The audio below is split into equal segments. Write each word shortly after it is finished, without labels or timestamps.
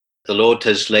the Lord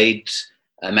has laid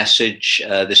a message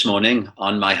this morning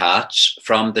on my heart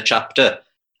from the chapter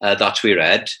that we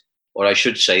read, or I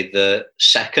should say the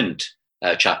second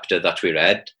chapter that we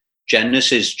read,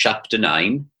 Genesis chapter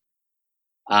 9.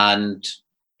 And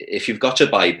if you've got a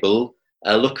Bible,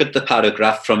 look at the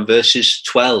paragraph from verses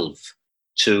 12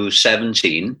 to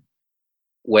 17,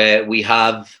 where we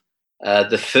have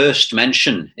the first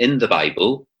mention in the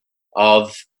Bible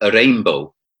of a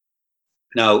rainbow.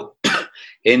 Now,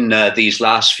 in these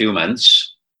last few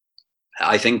months,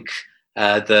 I think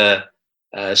the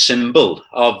symbol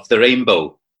of the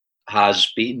rainbow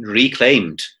has been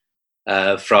reclaimed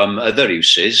from other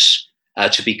uses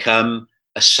to become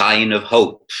a sign of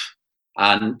hope.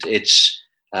 And it's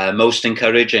most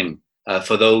encouraging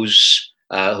for those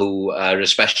who are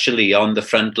especially on the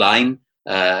front line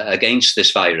against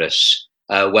this virus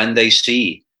when they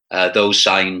see those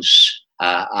signs,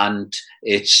 and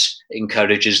it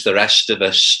encourages the rest of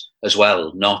us as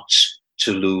well not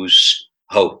to lose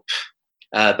hope.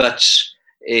 But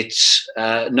it's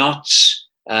not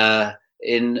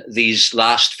in these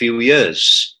last few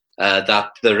years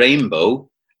that the rainbow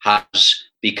has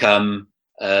become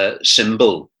a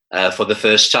symbol for the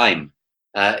first time.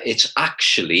 It's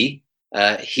actually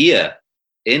here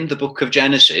in the book of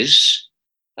Genesis,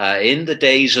 in the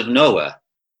days of Noah,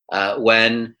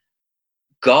 when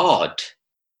God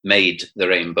made the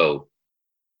rainbow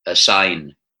a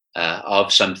sign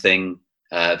of something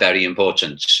very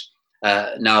important.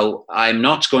 Now, I'm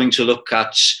not going to look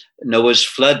at Noah's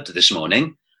flood this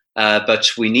morning, but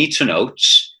we need to note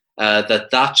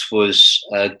that was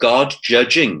God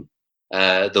judging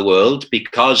the world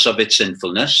because of its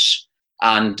sinfulness,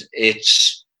 and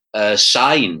it's a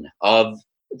sign of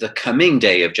the coming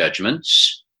day of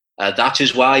judgments. That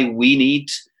is why we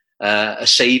need a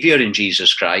Saviour in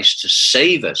Jesus Christ to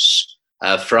save us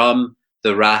from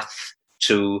the wrath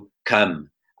to come.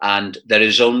 And there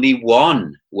is only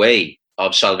one way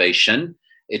of salvation.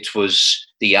 It was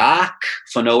the ark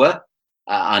for Noah,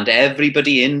 and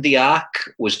everybody in the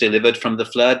ark was delivered from the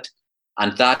flood.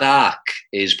 And that ark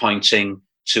is pointing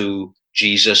to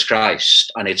Jesus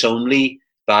Christ. And it's only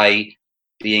by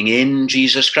being in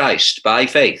Jesus Christ, by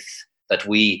faith, that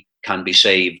we can be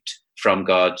saved from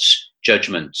God's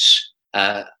judgments.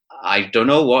 I don't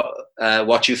know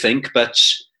what you think, but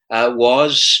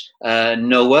was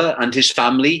Noah and his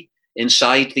family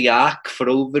inside the ark for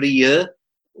over a year?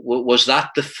 Was that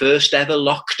the first ever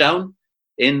lockdown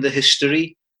in the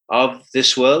history of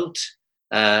this world?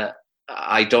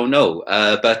 I don't know,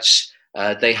 but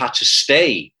they had to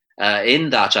stay in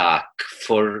that ark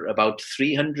for about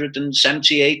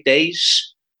 378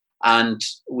 days. And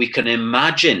we can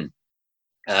imagine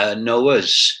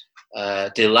Noah's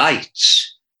delight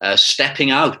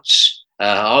stepping out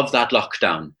of that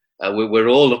lockdown. We're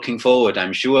all looking forward,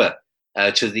 I'm sure,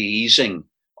 to the easing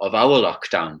of our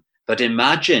lockdown. But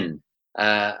imagine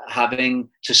having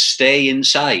to stay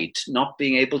inside, not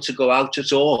being able to go out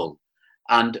at all.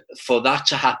 And for that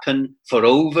to happen for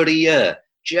over a year,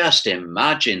 just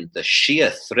imagine the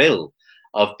sheer thrill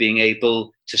of being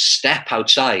able to step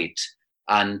outside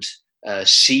and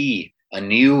see a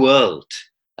new world,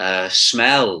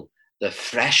 smell the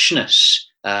freshness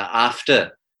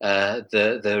after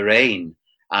the rain,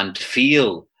 and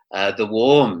feel the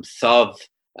warmth of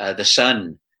the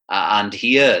sun, and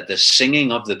hear the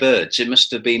singing of the birds. It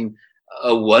must have been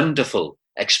a wonderful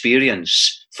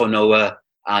experience for Noah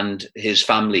and his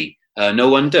family. No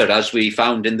wonder, as we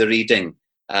found in the reading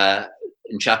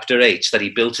in chapter 8, that he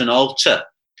built an altar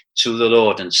to the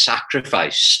Lord and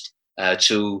sacrificed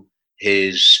to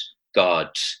his God.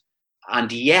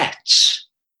 And yet,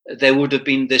 there would have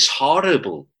been this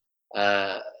horrible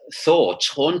thought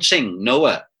haunting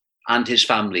Noah and his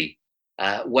family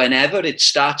whenever it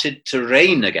started to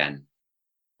rain again.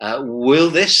 Will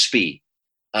this be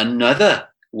another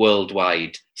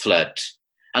worldwide flood?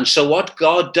 And so what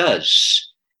God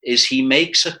does is he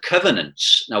makes a covenant.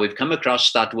 Now, we've come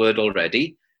across that word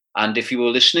already. And if you were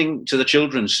listening to the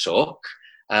children's talk,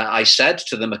 I said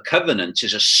to them, a covenant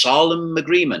is a solemn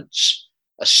agreement,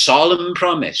 a solemn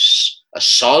promise, a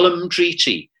solemn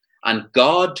treaty. And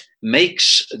God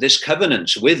makes this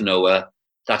covenant with Noah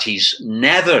that he's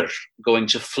never going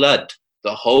to flood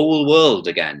the whole world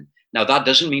again. Now, that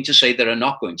doesn't mean to say there are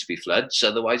not going to be floods,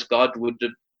 otherwise God would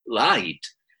have lied.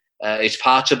 It's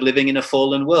part of living in a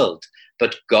fallen world.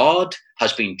 But God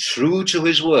has been true to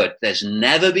his word. There's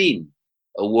never been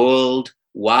a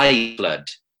worldwide flood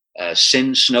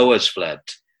since Noah's flood.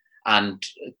 And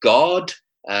God,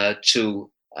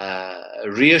 to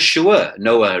reassure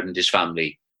Noah and his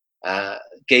family,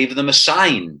 gave them a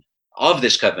sign of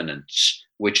this covenant,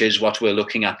 which is what we're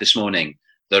looking at this morning.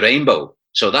 the rainbow.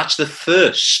 So that's the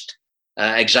first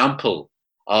example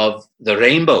of the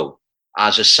rainbow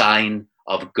as a sign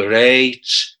of great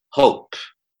hope.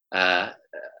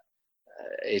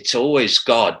 It's always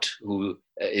God who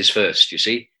is first, you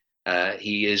see.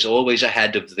 He is always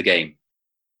ahead of the game.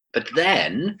 But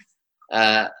then,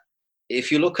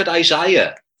 if you look at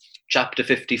Isaiah chapter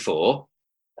 54,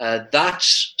 that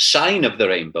sign of the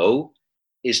rainbow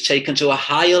is taken to a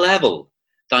higher level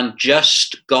than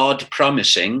just God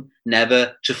promising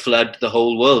never to flood the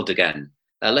whole world again.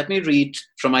 Let me read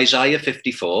from Isaiah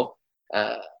 54,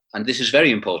 and this is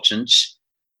very important,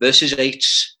 verses 8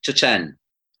 to 10.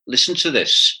 Listen to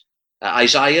this.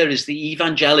 Isaiah is the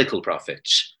evangelical prophet.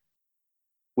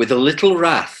 With a little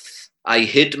wrath, I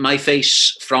hid my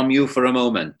face from you for a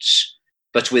moment,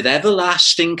 but with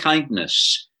everlasting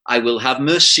kindness, I will have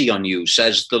mercy on you,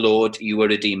 says the Lord, your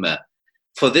Redeemer.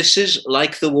 For this is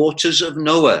like the waters of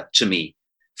Noah to me.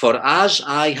 For as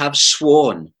I have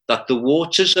sworn that the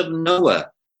waters of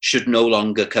Noah should no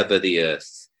longer cover the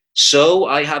earth, so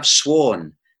I have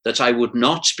sworn that I would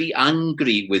not be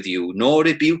angry with you, nor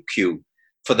rebuke you.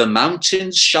 For the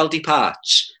mountains shall depart,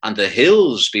 and the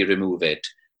hills be removed,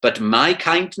 but my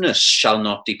kindness shall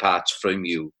not depart from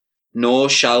you, nor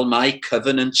shall my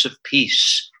covenant of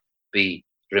peace be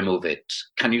removed.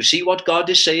 Can you see what God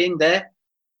is saying there?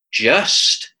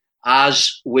 Just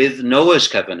as with Noah's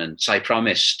covenant, I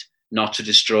promised not to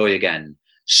destroy again,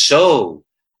 so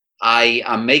I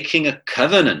am making a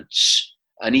covenant,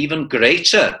 an even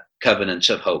greater covenant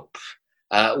of hope,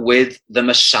 with the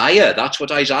Messiah. That's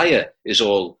what Isaiah is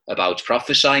all about,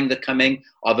 prophesying the coming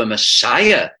of a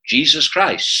Messiah, Jesus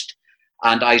Christ.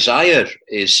 And Isaiah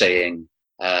is saying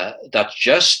that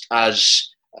just as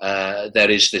there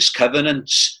is this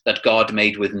covenant that God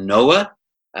made with Noah,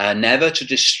 never to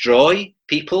destroy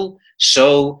people,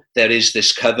 so there is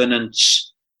this covenant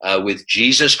with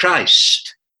Jesus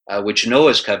Christ, which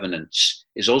Noah's covenant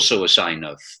is also a sign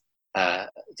of,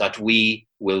 that we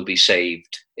will be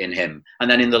saved in him.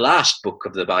 And then in the last book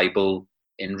of the Bible,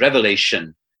 in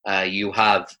Revelation, you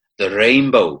have the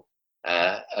rainbow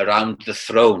around the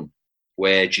throne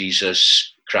where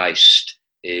Jesus Christ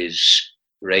is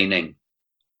reigning.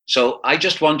 So I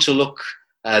just want to look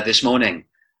this morning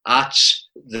at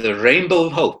the rainbow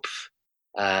of hope.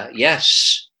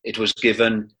 Yes, it was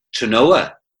given to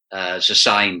Noah as a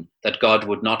sign that God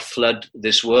would not flood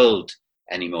this world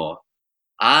anymore.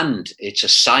 And it's a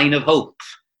sign of hope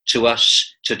to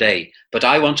us today. But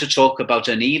I want to talk about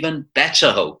an even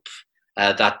better hope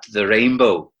that the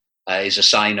rainbow is a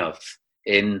sign of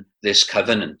in this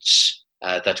covenant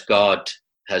that God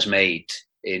has made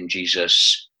in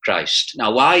Jesus Christ.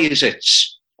 Now, why is it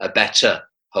a better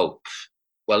hope?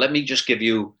 Well, let me just give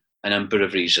you a number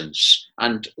of reasons.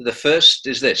 And the first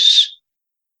is this.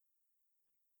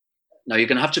 Now, you're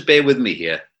going to have to bear with me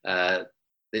here.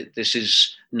 This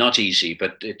is not easy,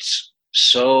 but it's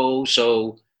so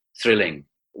thrilling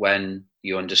when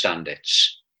you understand it.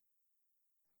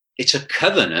 It's a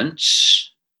covenant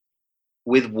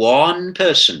with one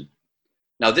person.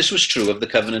 Now, this was true of the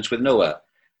covenant with Noah.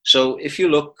 So if you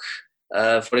look,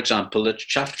 for example, at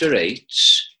chapter 8,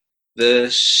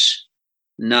 verse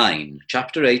 9.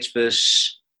 Chapter 8,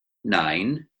 verse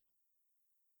 9,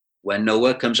 when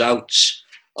Noah comes out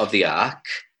of the ark,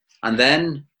 and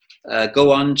then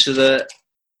go on to the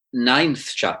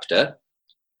 9th chapter,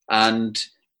 and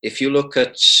if you look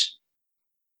at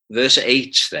verse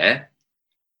 8 there,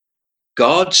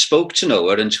 God spoke to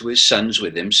Noah and to his sons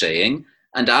with him, saying,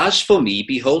 "And as for me,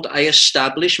 behold, I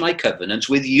establish my covenant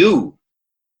with you."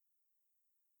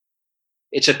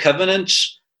 It's a covenant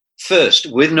first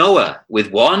with Noah,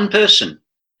 with one person,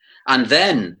 and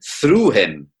then through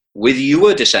him with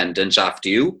your descendants after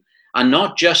you, and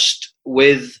not just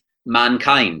with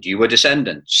mankind, your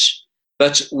descendants,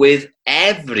 but with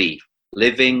every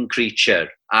living creature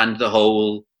and the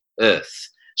whole earth.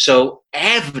 So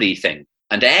everything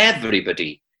and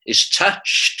everybody is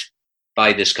touched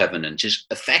by this covenant, is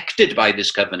affected by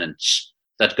this covenant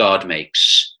that God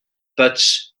makes. But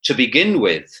to begin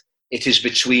with, it is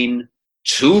between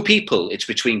two people. It's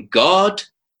between God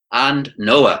and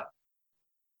Noah.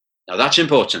 Now that's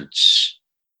important.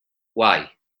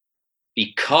 Why?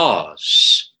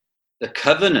 Because the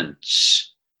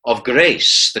covenants of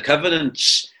grace, the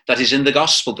covenants that is in the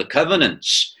gospel, the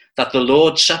covenants that the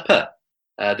Lord's Supper,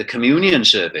 the communion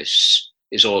service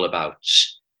is all about,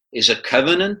 is a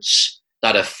covenant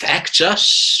that affects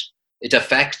us. It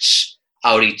affects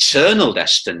our eternal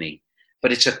destiny,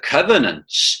 but it's a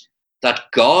covenant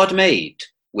that God made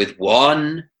with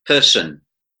one person.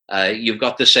 You've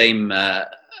got the same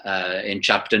in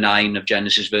chapter 9 of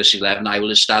Genesis, verse 11, "I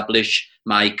will establish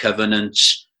my covenant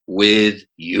with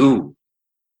you.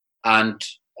 And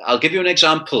I'll give you an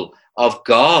example of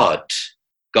God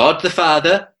the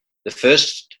Father, the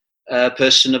first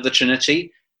person of the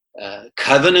Trinity,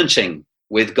 covenanting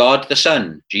with God the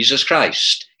Son, Jesus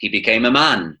Christ. He became a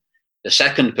man, the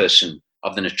second person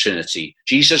of the Trinity.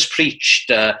 Jesus preached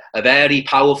a very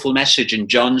powerful message in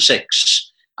John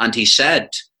 6, and he said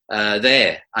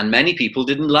there, and many people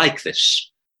didn't like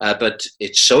this, but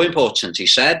it's so important. He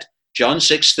said, John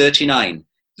 6:39,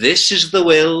 "This is the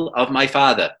will of my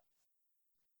Father,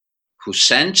 who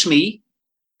sent me,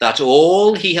 that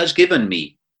all he has given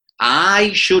me,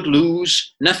 I should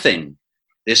lose nothing."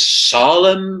 This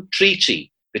solemn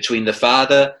treaty between the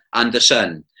Father and the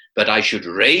Son, but I should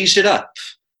raise it up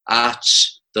at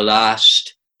the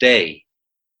last day.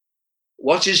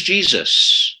 What is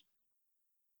Jesus?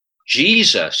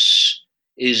 Jesus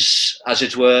is, as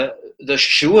it were, the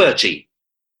surety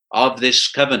of this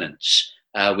covenant.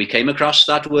 We came across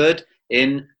that word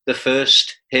in the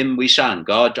first hymn we sang,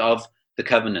 God of the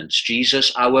covenants.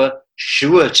 Jesus, our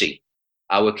surety,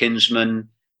 our kinsman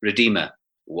redeemer.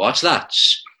 What's that?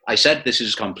 I said this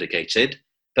is complicated,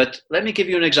 but let me give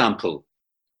you an example.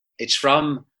 It's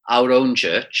from our own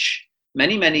church.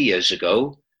 Many, many years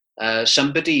ago,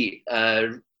 somebody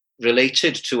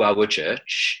related to our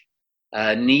church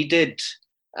needed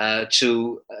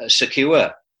to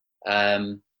secure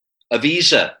a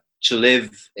visa to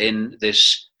live in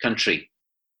this country.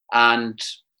 And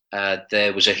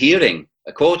there was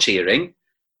a court hearing,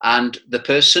 and the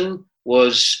person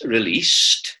was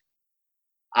released.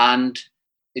 And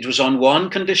it was on one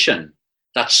condition,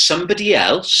 that somebody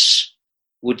else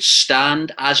would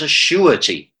stand as a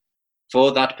surety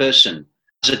for that person,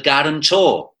 as a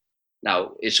guarantor.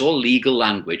 Now, it's all legal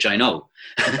language, I know,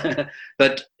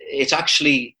 but it's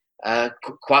actually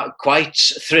quite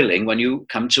thrilling when you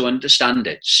come to understand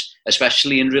it,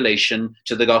 especially in relation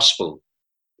to the gospel.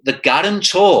 The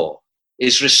guarantor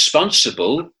is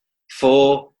responsible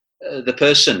for the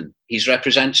person he's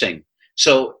representing.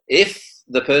 So if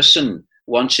the person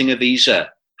wanting a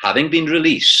visa, having been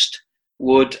released,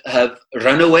 would have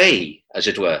run away, as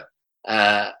it were,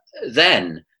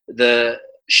 then the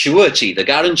surety, the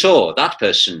guarantor, that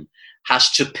person has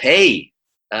to pay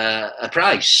a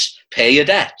price, pay a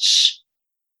debt.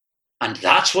 And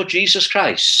that's what Jesus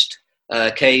Christ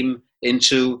came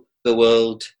into the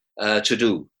world to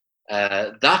do.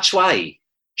 That's why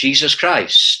Jesus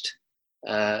Christ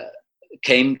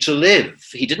came to live.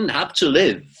 He didn't have to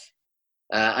live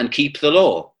and keep the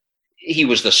law. He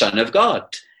was the Son of God.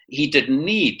 He didn't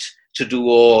need to do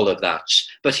all of that,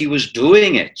 but he was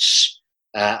doing it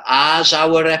as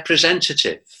our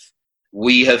representative.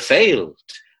 We have failed.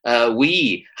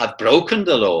 We have broken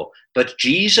the law, but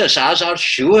Jesus, as our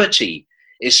surety,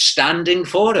 is standing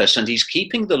for us, and he's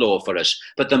keeping the law for us.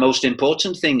 But the most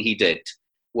important thing he did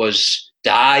was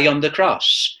die on the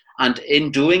cross. And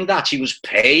in doing that, he was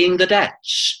paying the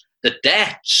debts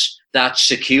that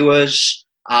secures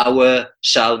our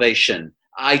salvation.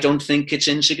 I don't think it's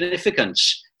insignificant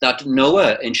that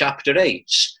Noah in chapter 8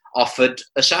 offered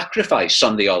a sacrifice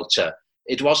on the altar.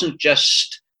 It wasn't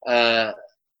just an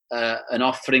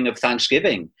offering of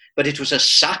thanksgiving, but it was a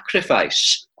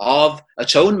sacrifice of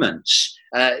atonement.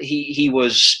 He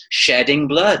was shedding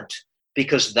blood,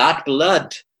 because that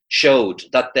blood showed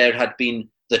that there had been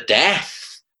the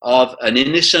death of an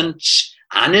innocent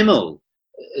animal,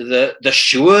 the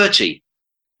surety.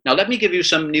 Now, let me give you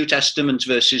some New Testament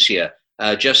verses here,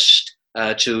 just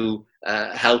to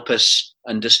help us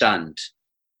understand.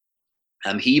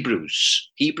 Hebrews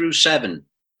 7,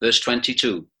 verse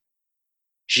 22.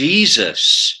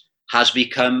 Jesus has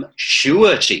become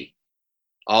surety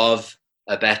of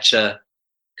a better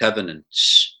covenant.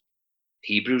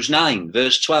 Hebrews 9,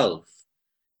 verse 12.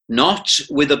 Not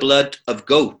with the blood of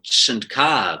goats and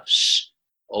calves,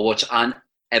 or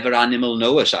whatever animal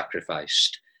Noah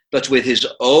sacrificed, but with his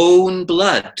own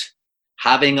blood,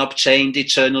 having obtained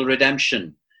eternal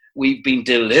redemption. We've been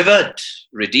delivered,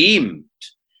 redeemed,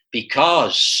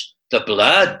 because the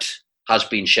blood has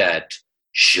been shed.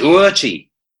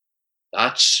 Surety.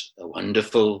 That's a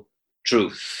wonderful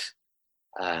truth.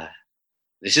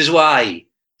 This is why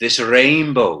this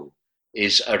rainbow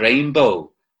is a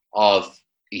rainbow of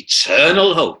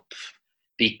eternal hope,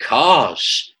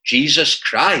 because Jesus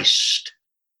Christ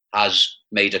has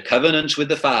made a covenant with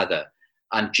the Father,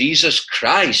 and Jesus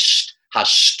Christ has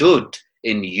stood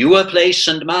in your place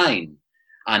and mine,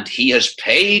 and he has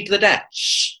paid the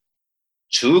debts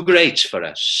too great for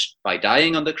us by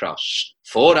dying on the cross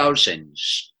for our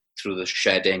sins through the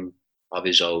shedding of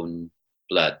his own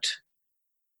blood.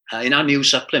 In our new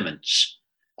supplements,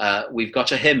 we've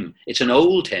got a hymn. It's an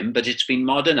old hymn, but it's been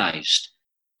modernized.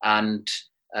 And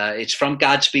it's from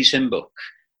Gadsby's hymn book.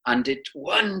 And it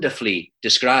wonderfully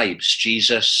describes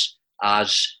Jesus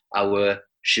as our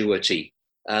surety.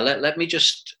 Let me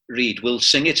just read. We'll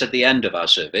sing it at the end of our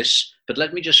service, but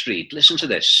let me just read. Listen to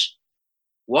this.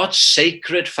 What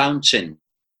sacred fountain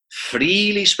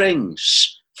freely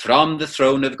springs from the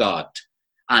throne of God,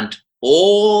 and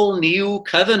all new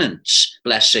covenants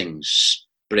blessings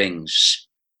brings.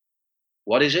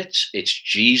 What is it? It's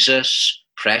Jesus'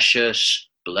 precious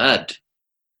blood.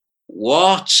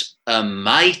 What a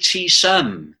mighty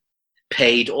sum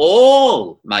paid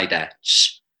all my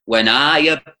debts when I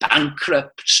a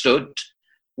bankrupt stood.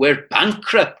 We're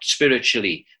bankrupt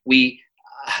spiritually. We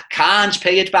can't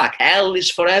pay it back. Hell is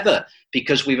forever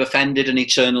because we've offended an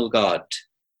eternal God.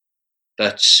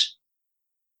 But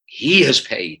he has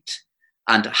paid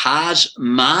and has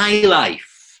my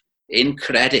life in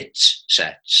credit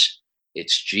set.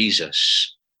 It's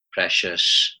Jesus'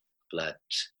 precious blood.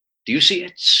 Do you see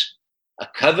it? A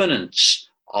covenant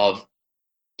of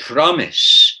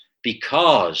promise,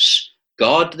 because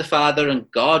God the Father and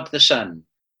God the Son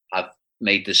have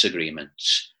made this agreement,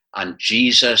 and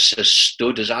Jesus has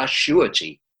stood as our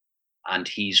surety, and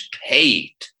he's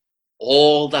paid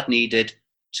all that needed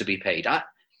to be paid.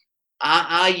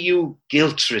 Are you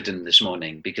guilt-ridden this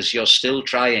morning because you're still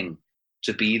trying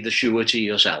to be the surety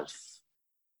yourself?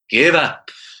 Give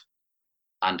up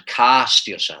and cast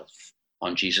yourself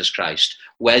on Jesus Christ.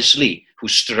 Wesley, who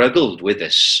struggled with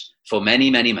this for many,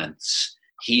 many months,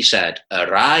 he said,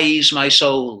 "Arise, my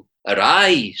soul,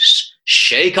 arise,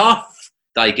 shake off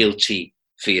thy guilty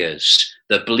fears.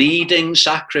 The bleeding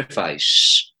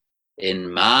sacrifice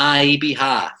in my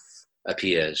behalf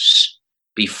appears.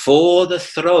 Before the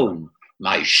throne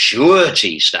my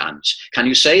surety stands." Can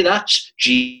you say that?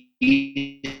 Jesus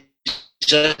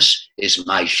is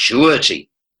my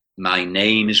surety. My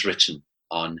name is written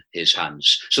on his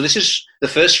hands. So this is the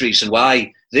first reason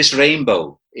why this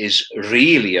rainbow is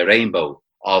really a rainbow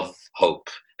of hope,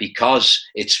 because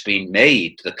it's been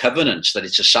made, the covenants that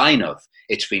it's a sign of,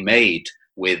 it's been made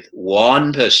with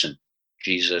one person,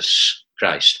 Jesus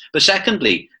Christ. But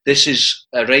secondly, this is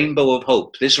a rainbow of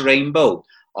hope, this rainbow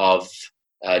of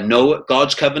Noah,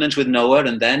 God's covenant with Noah,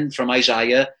 and then from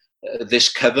Isaiah, this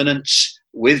covenant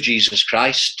with Jesus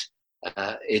Christ.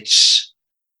 It's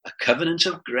a covenant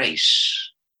of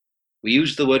grace. We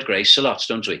use the word grace a lot,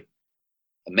 don't we?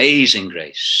 Amazing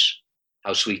grace.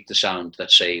 How sweet the sound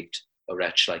that saved a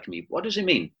wretch like me. What does it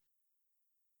mean?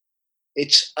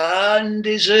 It's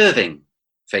undeserving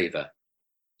favor.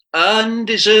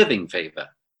 Undeserving favor.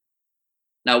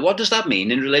 Now, what does that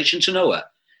mean in relation to Noah?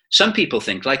 Some people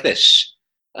think like this.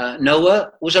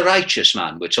 Noah was a righteous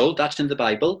man. We're told that in the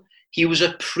Bible. He was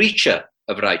a preacher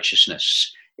of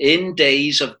righteousness in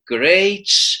days of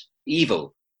great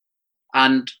evil.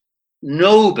 And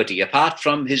nobody, apart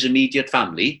from his immediate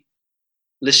family,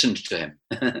 listened to him.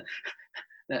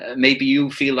 Maybe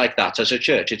you feel like that as a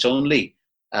church. It's only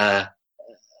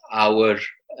our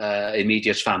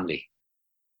immediate family.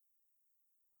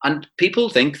 And people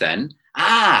think then,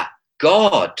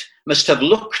 God must have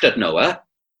looked at Noah,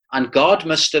 and God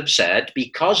must have said,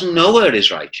 because Noah is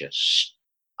righteous,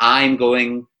 I'm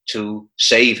going to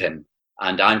save him,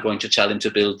 and I'm going to tell him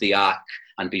to build the ark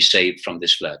and be saved from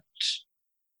this flood.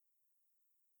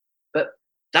 But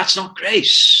that's not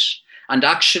grace. And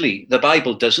actually, the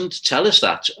Bible doesn't tell us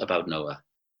that about Noah.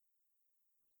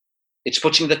 It's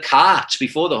putting the cart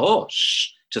before the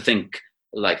horse to think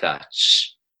like that.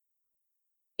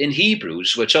 In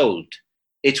Hebrews, we're told,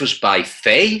 it was by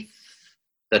faith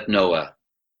that Noah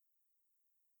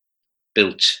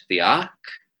built the ark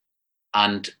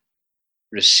and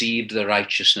received the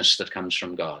righteousness that comes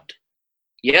from God.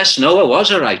 Yes, Noah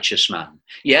was a righteous man.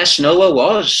 Yes, Noah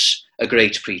was a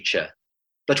great preacher.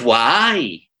 But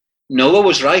why? Noah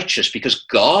was righteous because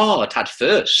God had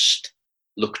first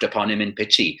looked upon him in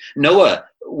pity. Noah,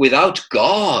 without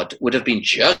God, would have been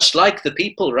just like the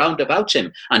people round about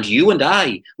him. And you and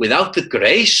I, without the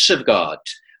grace of God,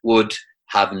 would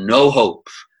have no hope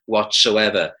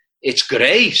whatsoever. It's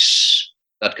grace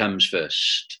that comes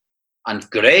first. And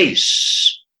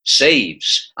grace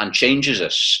saves and changes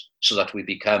us so that we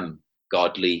become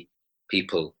godly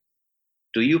people.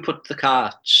 Do you put the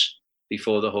cart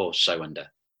before the horse, I wonder?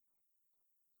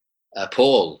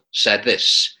 Paul said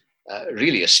this,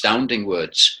 really astounding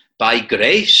words. By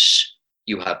grace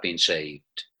you have been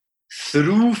saved,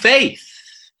 through faith.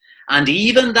 And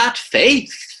even that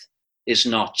faith is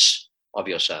not of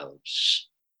yourselves.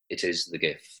 It is the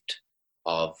gift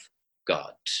of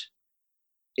God.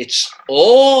 It's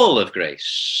all of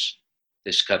grace,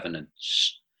 this covenant.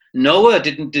 Noah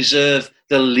didn't deserve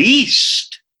the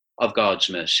least of God's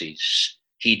mercies.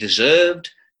 He deserved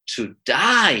to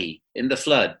die in the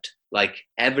flood like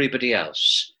everybody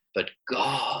else. But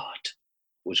God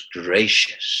was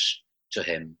gracious to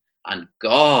him, and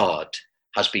God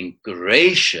has been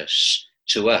gracious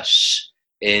to us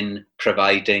in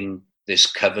providing this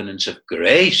covenant of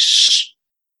grace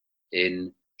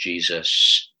in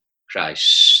Jesus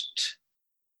Christ.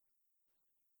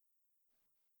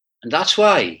 And that's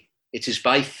why it is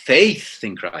by faith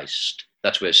in Christ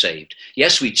that we're saved.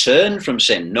 Yes, we turn from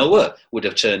sin. Noah would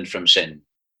have turned from sin.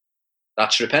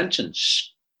 That's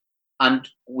repentance. And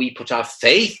we put our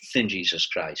faith in Jesus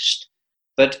Christ.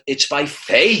 But it's by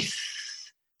faith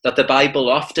that the Bible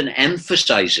often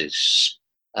emphasizes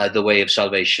the way of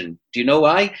salvation. Do you know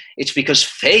why? It's because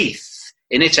faith,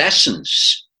 in its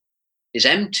essence, is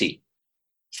empty.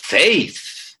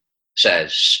 Faith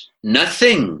says,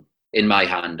 nothing in my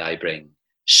hand I bring,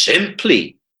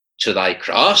 simply to thy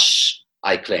cross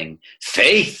I cling.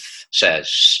 Faith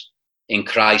says, in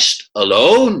Christ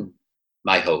alone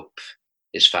my hope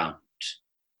is found.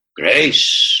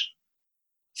 Grace,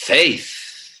 faith,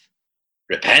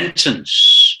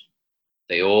 repentance,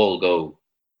 they all go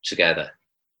together.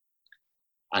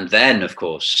 And then, of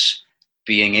course,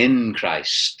 being in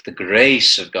Christ, the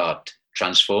grace of God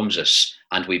transforms us,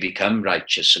 and we become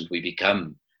righteous, and we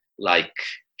become like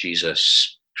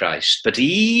Jesus Christ. But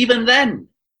even then,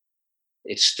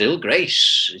 it's still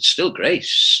grace. It's still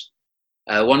grace.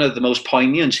 One of the most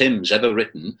poignant hymns ever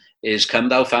written is Come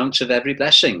Thou Fount of Every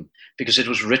Blessing, because it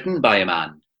was written by a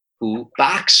man who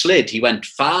backslid. He went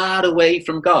far away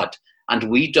from God, and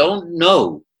we don't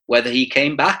know whether he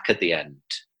came back at the end.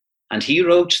 And he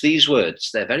wrote these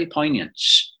words. They're very poignant.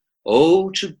 Oh,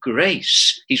 to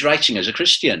grace. He's writing as a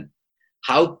Christian.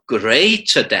 How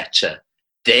great a debtor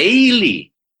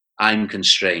daily I'm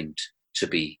constrained to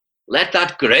be. Let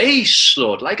that grace,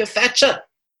 Lord, like a fetter,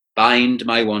 bind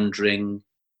my wandering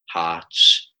heart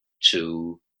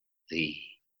to thee.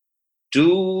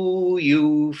 Do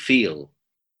you feel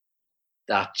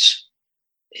that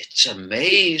it's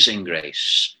amazing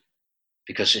grace?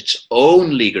 Because it's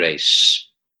only grace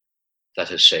that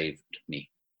has saved me.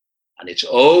 And it's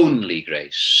only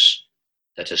grace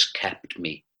that has kept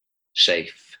me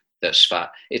safe thus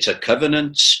far. It's a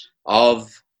covenant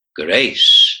of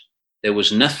grace. There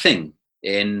was nothing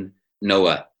in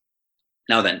Noah.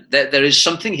 Now then, there is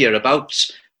something here about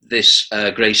this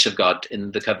grace of God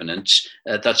in the covenant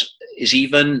that is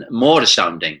even more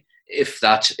astounding, if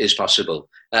that is possible.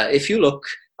 If you look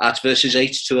at verses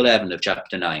 8 to 11 of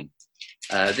chapter 9,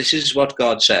 this is what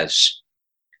God says.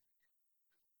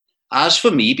 As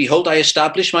for me, behold, I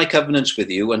establish my covenants with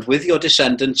you and with your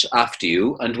descendants after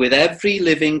you and with every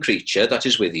living creature that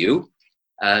is with you.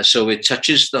 So it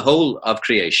touches the whole of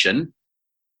creation.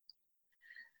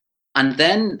 And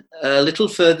then a little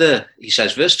further, he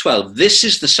says, verse 12, this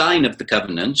is the sign of the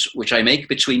covenant which I make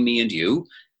between me and you.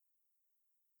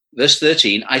 Verse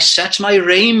 13, I set my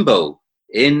rainbow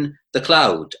in the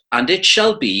cloud, and it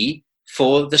shall be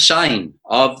for the sign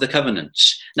of the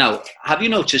covenants. Now, have you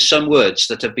noticed some words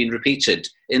that have been repeated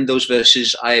in those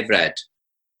verses I have read?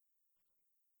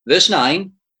 Verse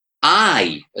 9,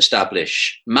 I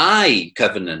establish my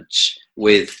covenant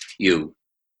with you.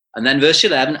 And then verse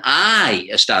 11, I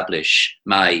establish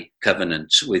my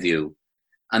covenant with you.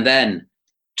 And then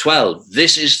 12,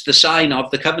 this is the sign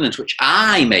of the covenant which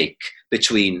I make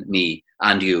between me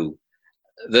and you.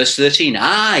 Verse 13,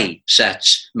 I set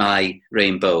my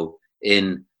rainbow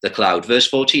in the cloud. Verse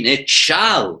 14, it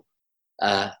shall,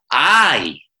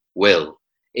 I will.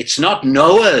 It's not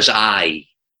Noah's eye,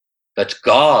 but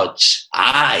God's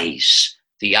eyes,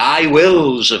 the I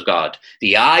wills of God,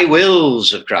 the I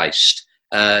wills of Christ.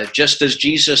 Just as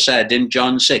Jesus said in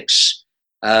John 6,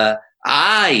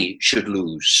 I should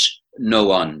lose no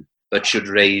one, but should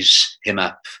raise him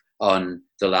up on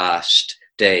the last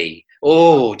day.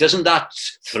 Oh, doesn't that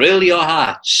thrill your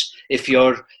hearts if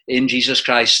you're in Jesus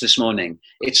Christ this morning?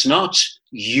 It's not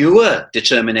your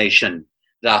determination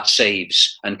that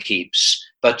saves and keeps,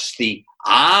 but the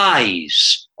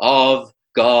eyes of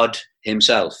God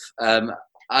himself.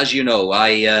 As you know,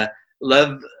 I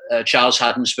love Charles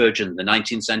Haddon Spurgeon, the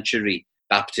 19th century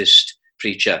Baptist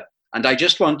preacher. And I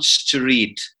just want to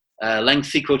read a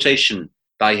lengthy quotation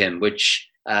by him, which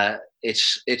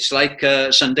it's like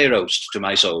a Sunday roast to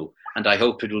my soul. And I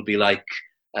hope it will be like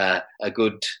a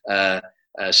good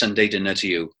Sunday dinner to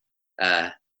you.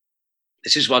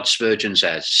 This is what Spurgeon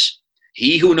says.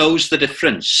 He who knows the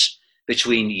difference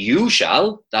between you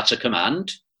shall, that's a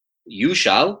command, you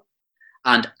shall,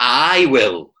 and I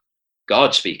will,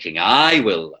 God speaking, I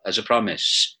will as a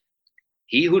promise.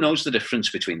 He who knows the difference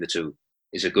between the two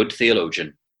is a good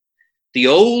theologian. The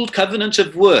old covenant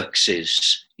of works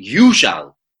is, you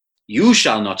shall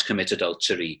not commit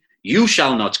adultery, you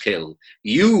shall not kill,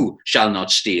 you shall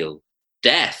not steal.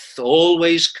 Death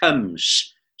always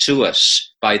comes to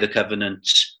us by the covenant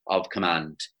of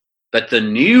command. But the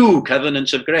new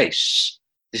covenant of grace,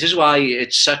 this is why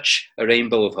it's such a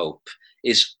rainbow of hope,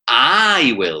 is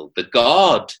I will, the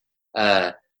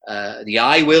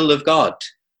I will of God.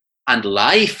 And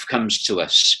life comes to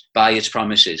us by its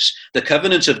promises. The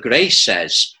covenant of grace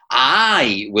says,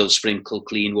 I will sprinkle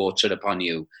clean water upon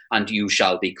you, and you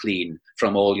shall be clean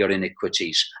from all your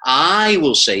iniquities. I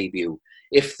will save you.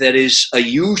 If there is a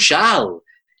you shall,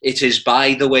 it is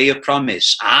by the way of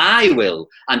promise. I will,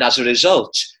 and as a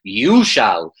result, you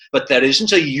shall. But there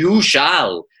isn't a you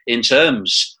shall in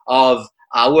terms of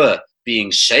our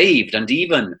being saved and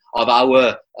even of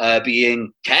our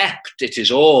being kept. It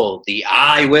is all the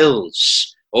I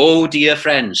wills. Oh, dear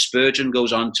friends, Spurgeon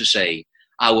goes on to say,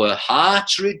 our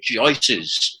heart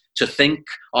rejoices to think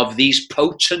of these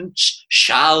potent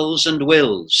shalls and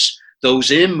wills, those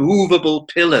immovable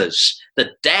pillars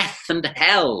that death and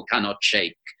hell cannot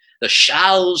shake, the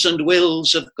shalls and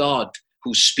wills of God,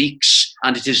 who speaks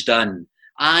and it is done.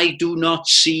 I do not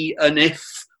see an if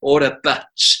or a but.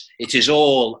 It is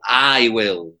all I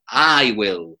will, I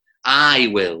will, I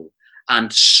will.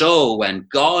 And so when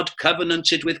God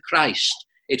covenanted with Christ,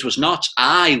 it was not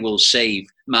I will save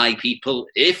my people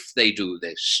if they do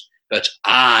this, but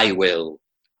I will,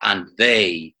 and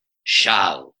they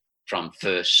shall, from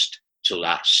first to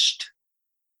last.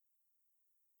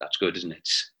 That's good, isn't it?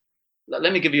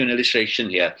 Let me give you an illustration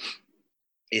here.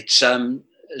 It's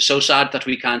so sad that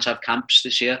we can't have camps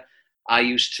this year. I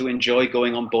used to enjoy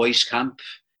going on boys' camp,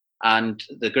 and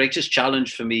the greatest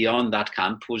challenge for me on that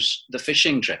camp was the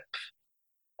fishing trip.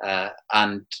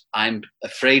 And I'm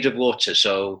afraid of water,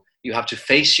 so you have to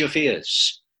face your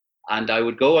fears. And I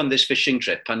would go on this fishing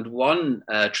trip, and one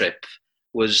trip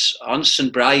was on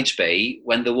St. Bride's Bay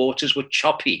when the waters were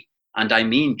choppy, and I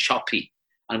mean choppy.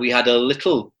 And we had a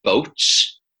little boat,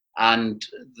 and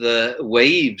the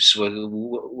waves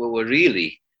were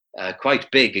really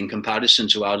quite big in comparison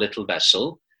to our little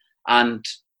vessel. And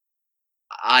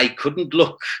I couldn't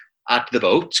look at the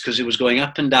boat because it was going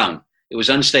up and down. It was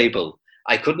unstable.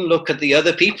 I couldn't look at the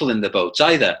other people in the boat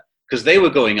either because they were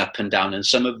going up and down and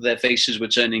some of their faces were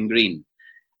turning green.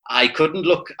 I couldn't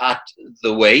look at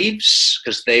the waves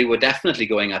because they were definitely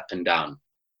going up and down.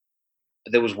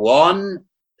 But there was one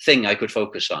thing I could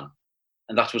focus on,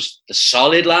 and that was the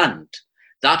solid land.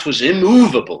 That was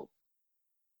immovable,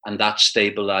 and that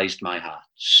stabilized my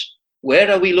hearts. Where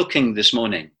are we looking this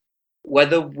morning?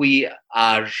 Whether we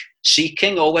are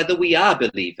seeking or whether we are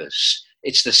believers,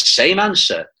 it's the same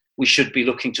answer. We should be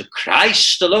looking to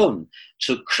Christ alone,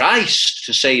 to Christ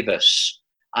to save us,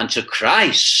 and to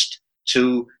Christ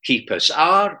to keep us.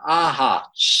 Are our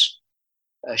hearts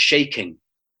shaking?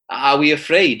 Are we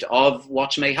afraid of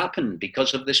what may happen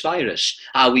because of this virus?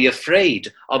 Are we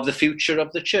afraid of the future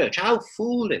of the church? How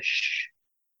foolish.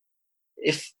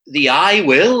 If the I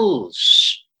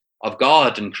wills of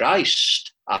God and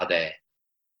Christ are there,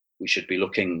 we should be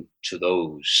looking to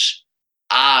those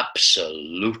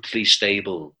absolutely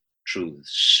stable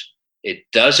truths. It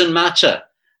doesn't matter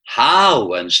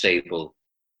how unstable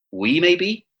we may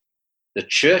be, the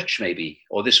church may be,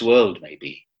 or this world may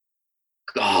be.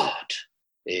 God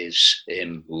is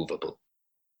immovable.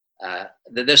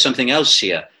 There's something else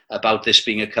here about this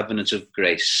being a covenant of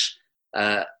grace.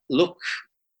 Look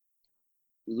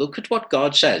at what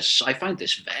God says. I find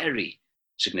this very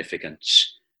significant.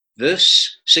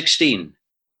 Verse 16,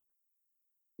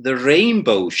 the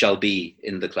rainbow shall be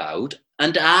in the cloud,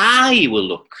 and I will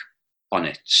look on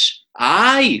it.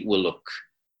 I will look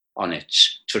on it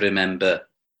to remember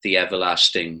the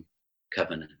everlasting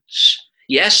covenants.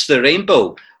 Yes, the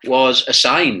rainbow was a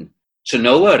sign to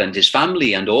Noah and his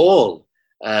family and all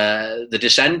the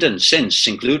descendants since,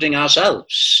 including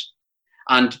ourselves.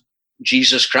 And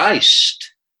Jesus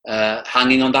Christ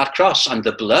hanging on that cross, and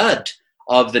the blood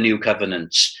of the new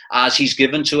covenant as he's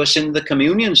given to us in the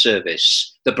communion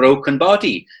service, the broken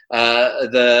body,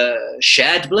 the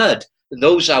shed blood.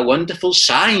 Those are wonderful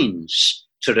signs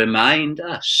to remind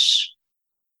us.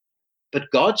 But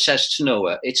God says to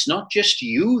Noah, it's not just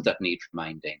you that need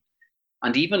reminding.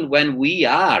 And even when we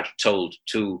are told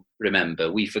to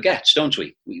remember, we forget, don't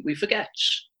we? We forget.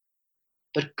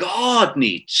 But God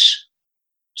needs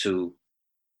to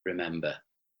remember.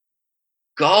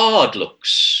 God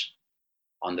looks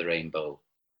on the rainbow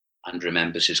and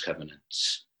remembers his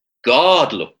covenants.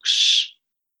 God looks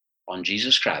on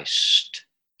Jesus Christ.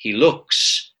 He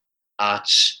looks at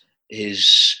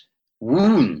his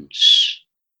wounds,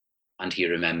 and he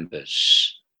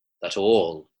remembers that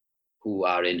all who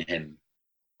are in him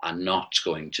are not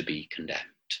going to be condemned.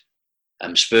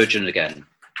 Spurgeon again,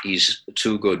 he's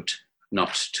too good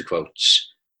not to quote.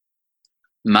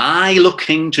 My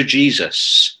looking to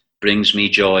Jesus brings me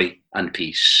joy and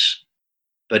peace,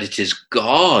 but it is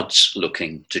God's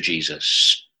looking to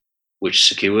Jesus which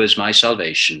secures my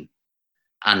salvation,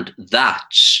 and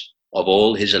that of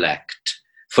all his elect.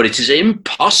 For it is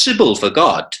impossible for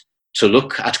God to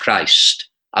look at Christ,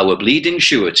 our bleeding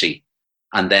surety,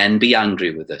 and then be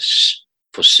angry with us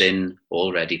for sin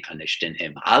already punished in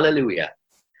him. Hallelujah.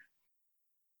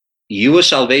 Your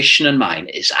salvation and mine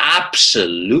is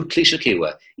absolutely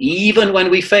secure, even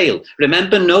when we fail.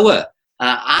 Remember Noah,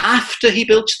 after he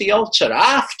built the altar,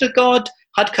 after God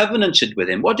had covenanted with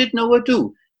him, what did Noah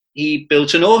do? He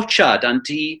built an orchard and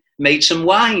he made some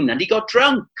wine and he got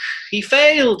drunk. He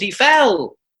failed, he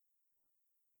fell.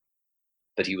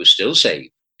 But he was still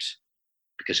saved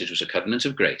because it was a covenant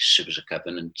of grace. It was a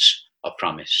covenant of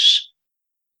promise.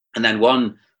 And then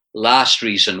one last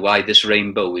reason why this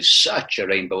rainbow is such a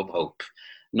rainbow of hope,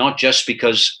 not just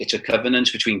because it's a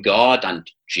covenant between God and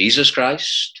Jesus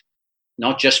Christ,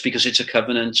 not just because it's a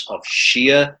covenant of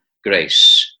sheer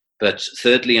grace, but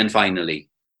thirdly and finally,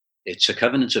 it's a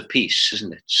covenant of peace,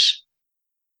 isn't it?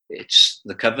 It's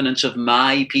the covenant of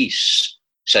my peace,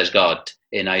 says God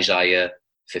in Isaiah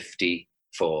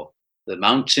 54. The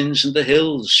mountains and the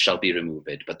hills shall be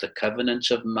removed, but the covenant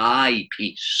of my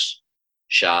peace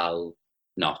shall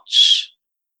not.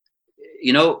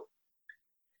 You know,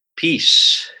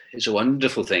 peace is a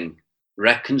wonderful thing.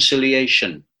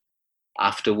 Reconciliation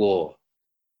after war.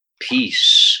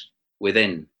 Peace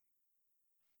within.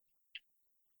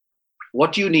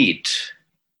 What do you need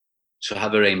to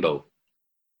have a rainbow?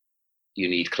 You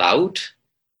need cloud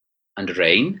and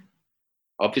rain.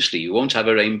 Obviously, you won't have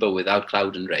a rainbow without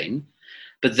cloud and rain.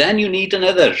 But then you need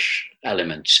another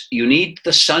element. You need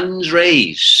the sun's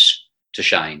rays to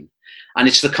shine. And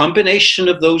it's the combination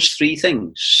of those three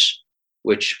things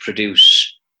which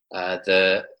produce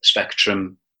the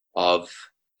spectrum of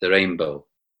the rainbow.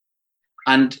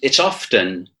 And it's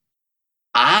often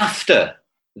after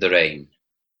the rain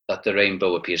that the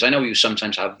rainbow appears. I know you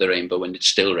sometimes have the rainbow when it's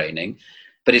still raining,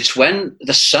 but it's when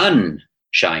the sun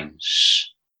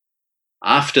shines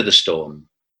after the storm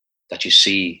that you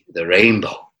see the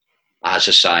rainbow as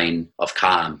a sign of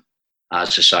calm,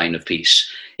 as a sign of peace.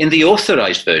 In the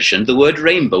authorized version, the word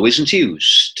rainbow isn't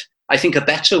used. I think a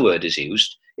better word is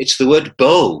used. It's the word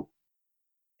bow.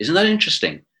 Isn't that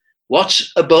interesting?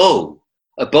 What's a bow?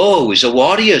 A bow is a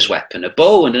warrior's weapon, a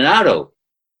bow and an arrow.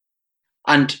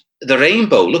 And the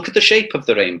rainbow, look at the shape of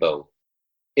the rainbow.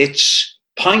 It's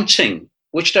pointing.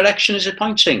 Which direction is it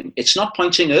pointing? It's not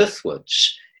pointing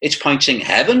earthwards. It's pointing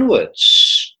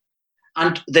heavenwards.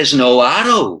 And there's no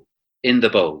arrow in the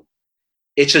bow.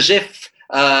 It's as if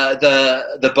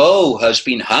the bow has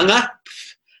been hung up,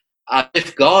 as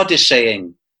if God is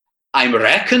saying, I'm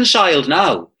reconciled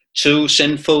now to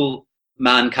sinful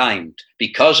mankind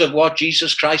because of what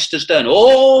Jesus Christ has done.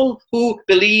 All who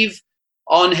believe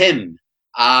on him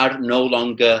are no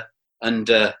longer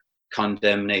under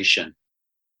condemnation.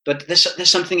 But there's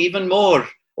something even more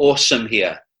awesome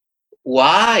here.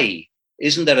 Why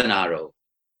isn't there an arrow?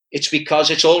 It's because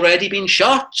it's already been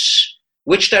shot.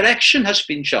 Which direction has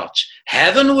been shot?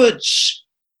 Heavenwards.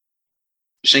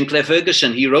 Sinclair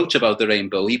Ferguson, he wrote about the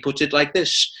rainbow. He put it like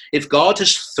this. If God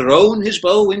has thrown his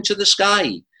bow into the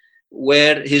sky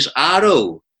where his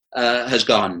arrow has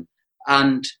gone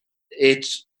and it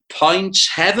points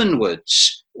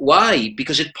heavenwards, why?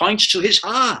 Because it points to his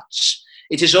heart.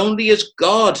 It is only as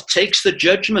God takes the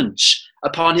judgment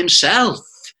upon himself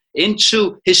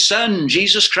into his son,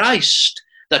 Jesus Christ,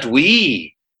 that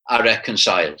we are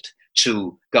reconciled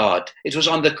to God. It was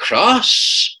on the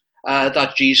cross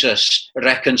that Jesus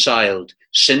reconciled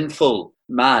sinful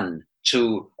man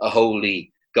to a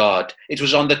holy God. It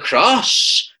was on the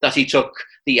cross that he took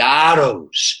the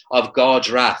arrows of God's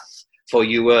wrath for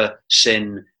your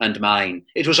sin and mine.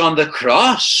 It was on the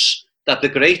cross that the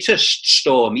greatest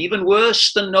storm, even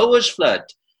worse than Noah's flood,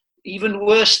 even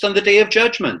worse than the day of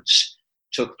judgment,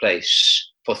 took place.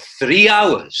 For 3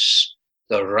 hours,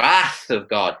 the wrath of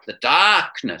God, the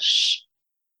darkness,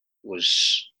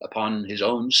 was upon his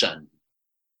own son,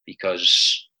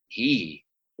 because he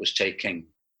was taking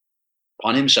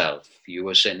upon himself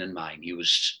your sin and mine. He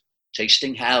was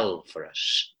tasting hell for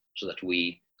us so that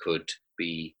we could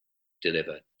be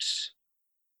delivered.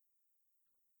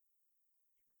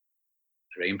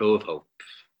 Rainbow of hope,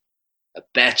 a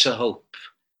better hope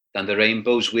than the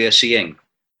rainbows we're seeing,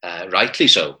 rightly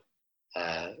so,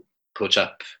 put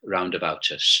up round about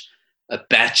us. a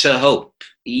better hope,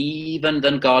 even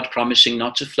than God promising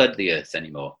not to flood the earth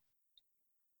anymore.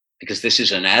 Because this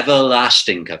is an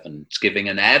everlasting covenant, giving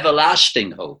an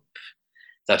everlasting hope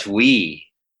that we,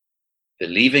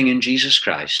 believing in Jesus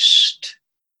Christ,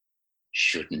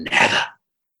 should never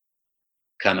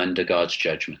come under God's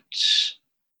judgments,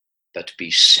 but be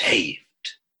saved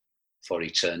for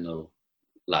eternal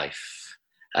life.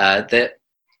 I've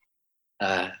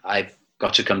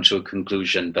got to come to a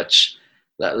conclusion, but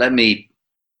let me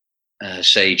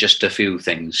say just a few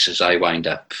things as I wind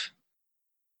up.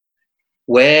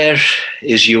 Where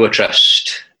is your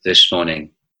trust this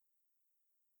morning?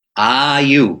 Are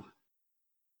you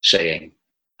saying,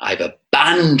 I've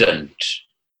abandoned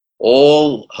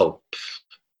all hope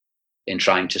in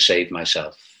trying to save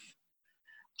myself?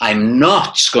 I'm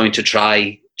not going to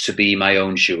try to be my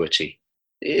own surety.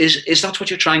 Is that what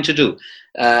you're trying to do?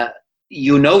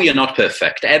 You know you're not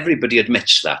perfect. Everybody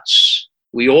admits that.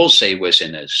 We all say we're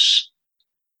sinners.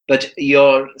 But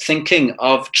you're thinking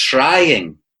of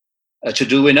trying to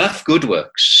do enough good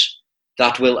works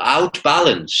that will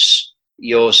outbalance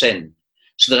your sin,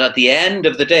 so that at the end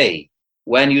of the day,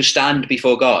 when you stand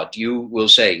before God, you will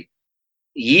say,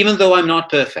 even though I'm not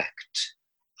perfect,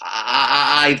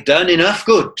 I've done enough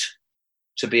good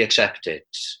to be accepted.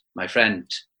 My friend,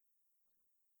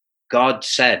 God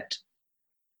said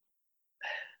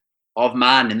of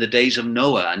man in the days of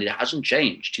Noah, and it hasn't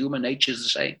changed, human nature is the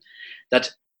same,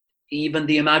 that even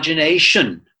the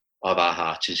imagination of our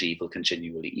heart is evil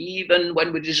continually. Even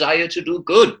when we desire to do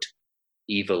good,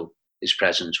 evil is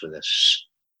present with us.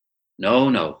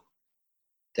 No.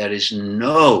 There is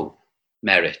no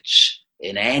merit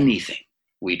in anything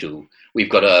we do. We've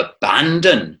got to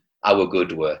abandon our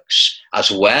good works as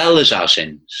well as our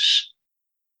sins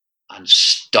and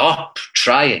stop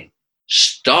trying,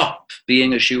 stop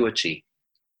being a surety,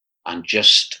 and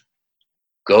just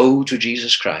go to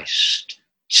Jesus Christ.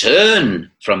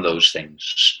 Turn from those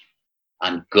things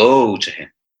and go to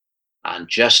him and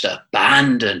just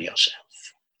abandon yourself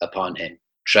upon him.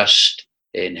 Trust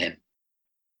in him.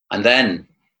 And then,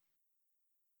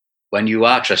 when you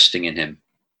are trusting in him,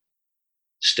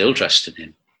 still trust in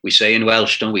him. We say in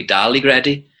Welsh, don't we? Dalig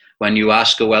ready. When you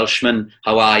ask a Welshman,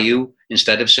 how are you?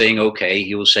 Instead of saying, okay,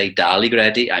 he will say, dalig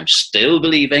ready. I'm still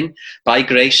believing. By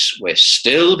grace, we're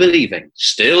still believing,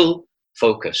 still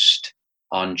focused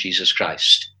on Jesus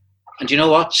Christ. And you know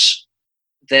what?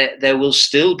 There will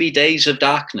still be days of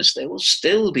darkness. There will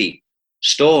still be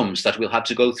storms that we'll have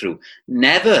to go through.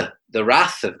 Never the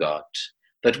wrath of God,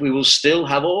 but we will still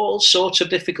have all sorts of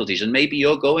difficulties. And maybe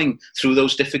you're going through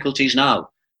those difficulties now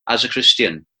as a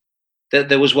Christian.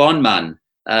 There was one man,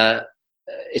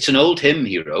 it's an old hymn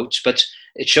he wrote, but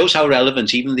it shows how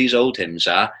relevant even these old hymns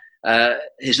are.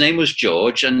 His name was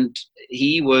George, and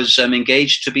he was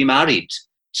engaged to be married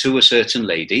to a certain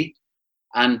lady,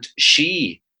 and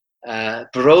she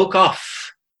broke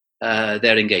off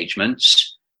their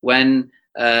engagements when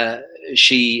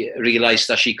she realized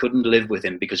that she couldn't live with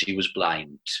him because he was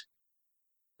blind.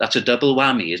 That's a double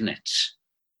whammy, isn't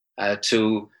it?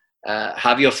 To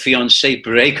have your fiancé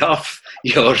break off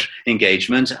your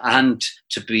engagement and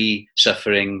to be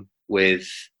suffering with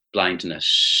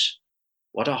blindness.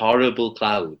 What a horrible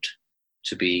cloud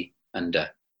to be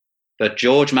under. But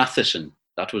George Matheson,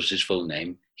 that was his full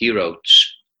name, he wrote,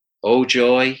 "O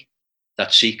joy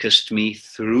that seekest me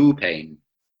through pain,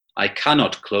 I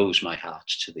cannot close my heart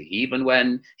to thee. Even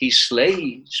when he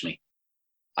slays me,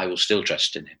 I will still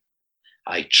trust in him.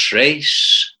 I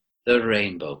trace the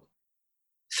rainbow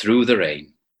through the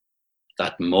rain,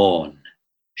 that morn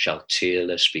shall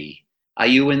tearless be." Are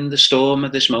you in the storm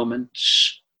at this moment?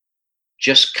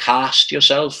 Just cast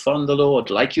yourself on the Lord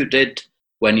like you did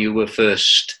when you were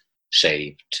first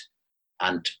saved,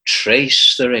 and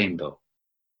trace the rainbow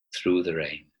through the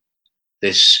rain.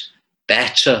 This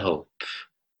better hope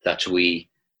that we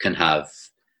can have.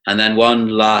 And then one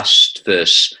last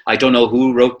verse. I don't know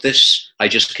who wrote this. I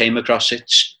just came across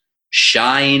it.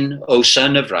 Shine, O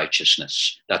Son of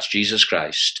Righteousness, that's Jesus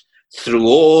Christ, through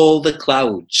all the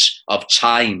clouds of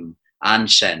time and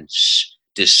sense.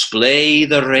 Display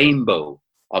the rainbow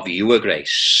of your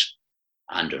grace,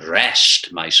 and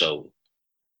rest my soul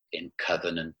in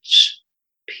covenant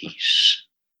peace.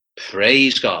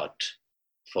 Praise God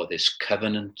for this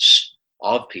covenant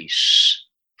of peace,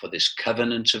 for this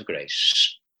covenant of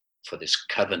grace, for this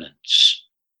covenant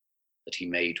that he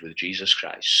made with Jesus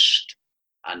Christ,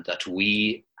 and that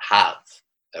we have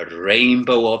a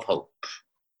rainbow of hope,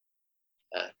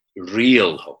 a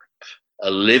real hope,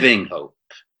 a living hope.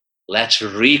 Let's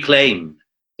reclaim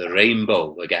the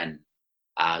rainbow again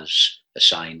as a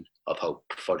sign of hope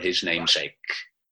for his name's sake.